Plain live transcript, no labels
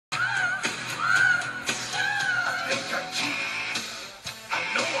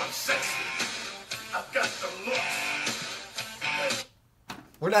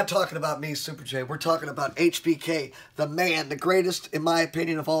not talking about me, Super J. We're talking about HBK, the man, the greatest, in my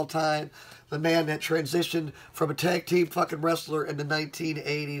opinion, of all time. The man that transitioned from a tag team fucking wrestler in the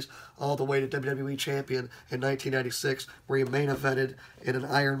 1980s all the way to WWE champion in 1996, where he main evented in an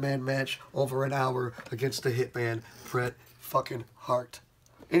Iron Man match over an hour against the Hitman, Bret fucking Hart.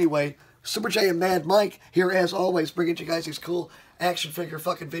 Anyway, Super J and Mad Mike here as always, bringing you guys these cool action figure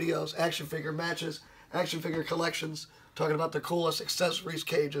fucking videos, action figure matches, action figure collections, talking about the coolest accessories,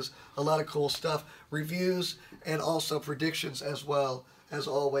 cages, a lot of cool stuff, reviews, and also predictions as well. As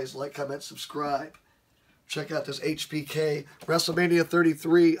always, like, comment, subscribe. Check out this HBK WrestleMania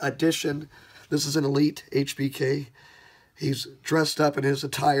 33 edition. This is an elite HBK. He's dressed up in his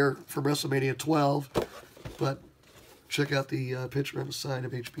attire from WrestleMania 12. But check out the picture on the side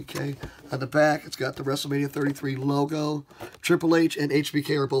of HBK. On the back, it's got the WrestleMania 33 logo. Triple H and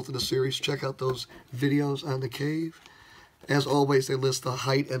HBK are both in the series. Check out those videos on the cave. As always, they list the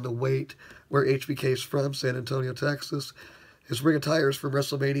height and the weight, where HBK is from, San Antonio, Texas. His ring attire is from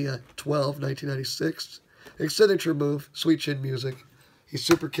WrestleMania 12, 1996. His signature move, sweet chin music. He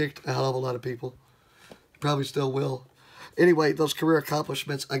super kicked a hell of a lot of people. Probably still will. Anyway, those career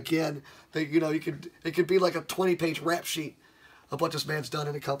accomplishments, again, it could be like a 20-page rap sheet of what this man's done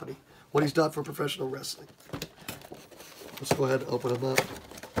in the company, what he's done for professional wrestling. Let's go ahead and open him up.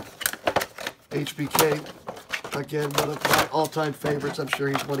 HBK, again, one of my all-time favorites. I'm sure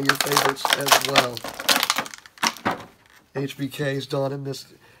he's one of your favorites as well. HBK's donning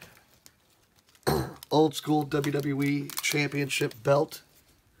this old school WWE Championship belt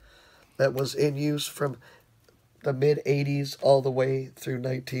that was in use from the mid-'80s all the way through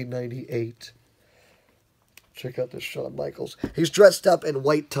 1998. Check out this Shawn Michaels. He's dressed up in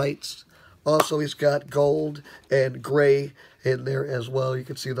white tights. Also, he's got gold and gray in there as well. You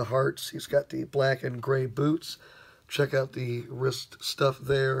can see the hearts. He's got the black and gray boots. Check out the wrist stuff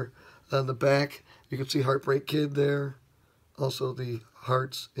there. On the back, you can see Heartbreak Kid there. Also the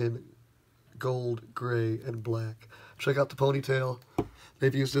hearts in gold, gray, and black. Check out the ponytail.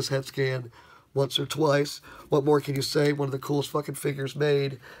 They've used this head scan once or twice. What more can you say? One of the coolest fucking figures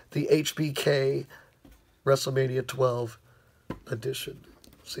made. The HBK WrestleMania 12 edition.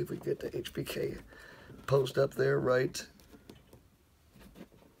 Let's see if we can get the HBK posed up there right.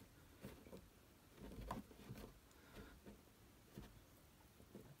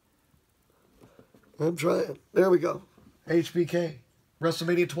 I'm trying. There we go. HBK,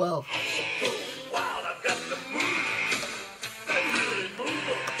 WrestleMania 12.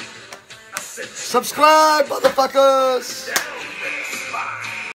 Subscribe, motherfuckers!